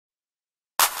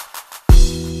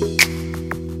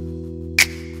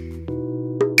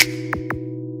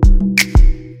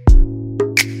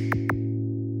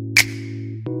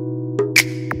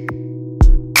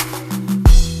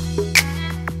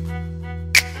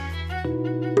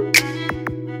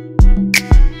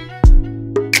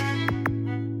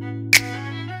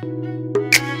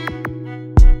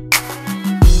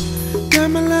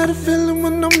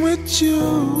with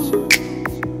you.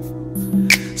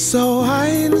 So high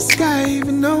in the sky,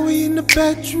 even though we in the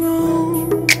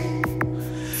bedroom.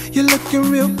 You're looking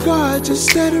real gorgeous,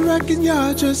 steady rocking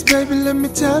your dress, baby, let me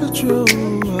tell the truth.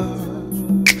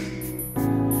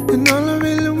 And all I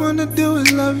really wanna do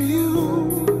is love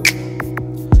you.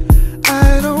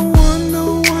 I don't want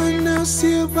no one else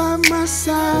here by my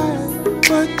side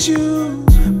but you,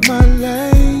 my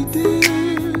lady.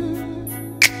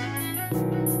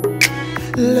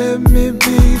 Let me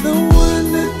be the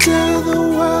one to tell the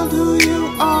world who you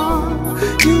are.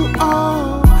 You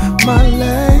are my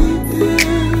lady.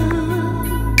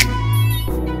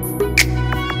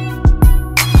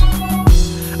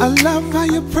 I love how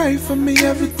you pray for me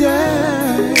every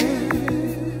day.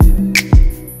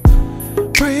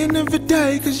 Praying every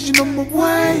day cause you know my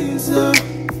ways up.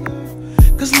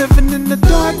 Cause living in the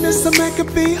darkness I make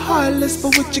it be heartless,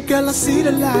 but with you girl I see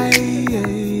the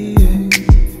light.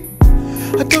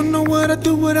 I don't know what I'd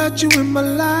do without you in my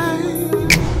life.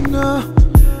 No,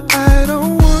 I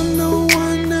don't want no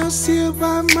one else here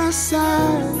by my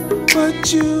side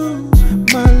but you,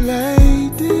 my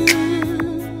lady.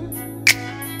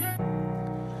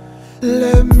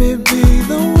 Let me be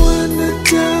the one to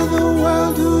tell the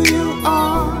world who you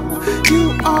are.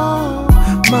 You are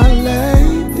my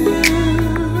lady.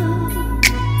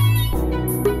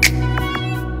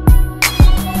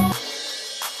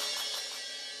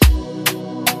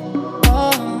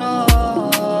 Oh no,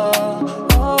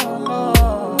 oh no,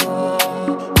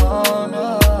 oh no,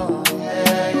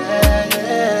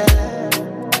 yeah.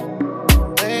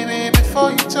 Baby,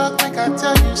 before you talk, make I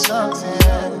tell you something.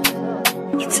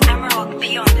 It's Emerald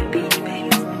P on the beat, baby.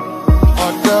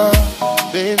 Oh,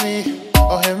 baby,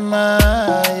 oh, hey, my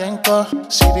yanko.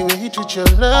 See the way you treat your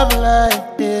love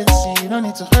like this. You don't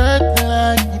need to hurt me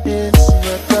like this.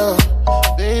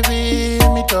 Baby,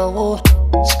 me go,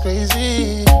 it's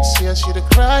crazy. See, I should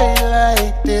cry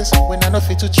like this when I know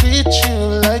fit to treat you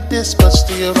like this, but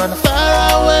still you run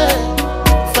far away,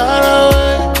 far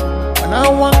away. When I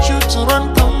want you to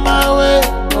run, come my way.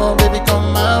 Oh, baby,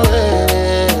 come my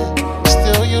way.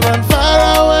 Still you run far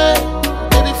away,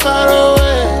 baby, far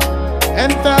away.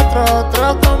 And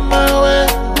throw, come my way.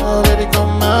 Oh, baby,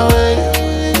 come my way.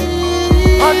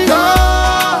 Oh, no,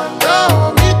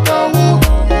 me do.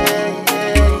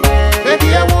 Baby,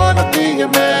 I wanna be your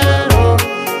man. Oh,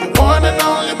 the one and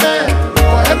only man.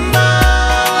 Oh, Emma,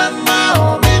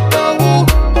 oh, me do.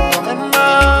 Emma,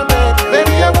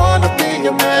 baby, I wanna be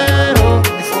your man. Oh,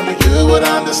 if only you would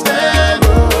understand. Oh,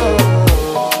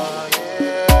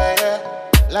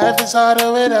 yeah. Life is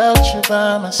harder without you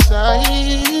by my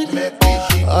side.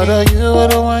 Although you are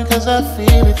the one, cause I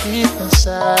feel it deep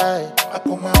inside.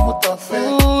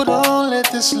 Ooh, don't let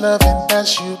this loving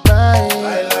pass you by.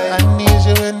 I need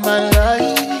you in my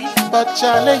life, but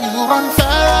Charlie, you run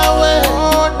far away,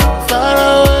 far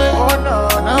away.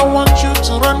 And I want you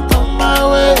to run, come my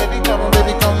way, baby,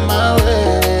 come my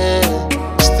way.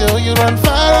 Still you run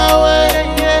far away,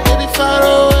 baby, far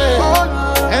away.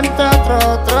 And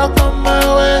throw, come my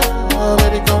way, oh,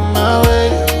 baby, come my way.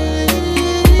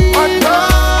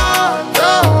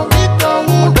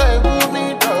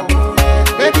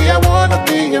 Baby, I wanna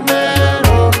be your man,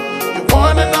 oh, the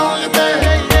one and only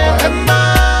man. Oh, Emma,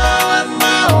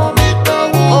 oh, me do.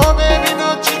 Oh, baby,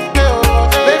 no cheat, oh.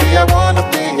 Baby, I wanna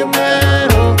be your man,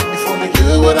 oh, if only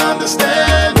you would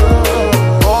understand,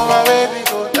 oh. Oh, my baby,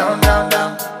 go down, down,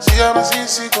 down. See how my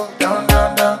CC go down,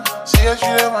 down, down. See how she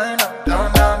dey wind up,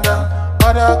 down, down, down.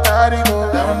 Mother carry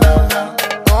go down, down, down.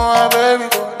 Oh, my baby,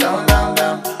 go down, down,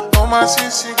 down. Oh, my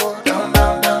CC go down,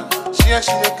 down, down. See how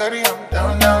she dey carry on,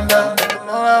 down, down, down.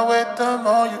 The more I wait, the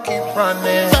more you keep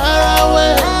running. Far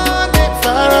away,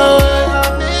 far away.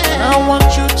 And I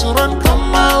want you to run, come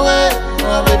my way.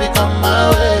 Oh, baby, come my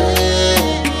way.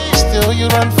 Still you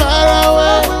run far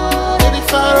away, baby,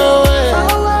 far away.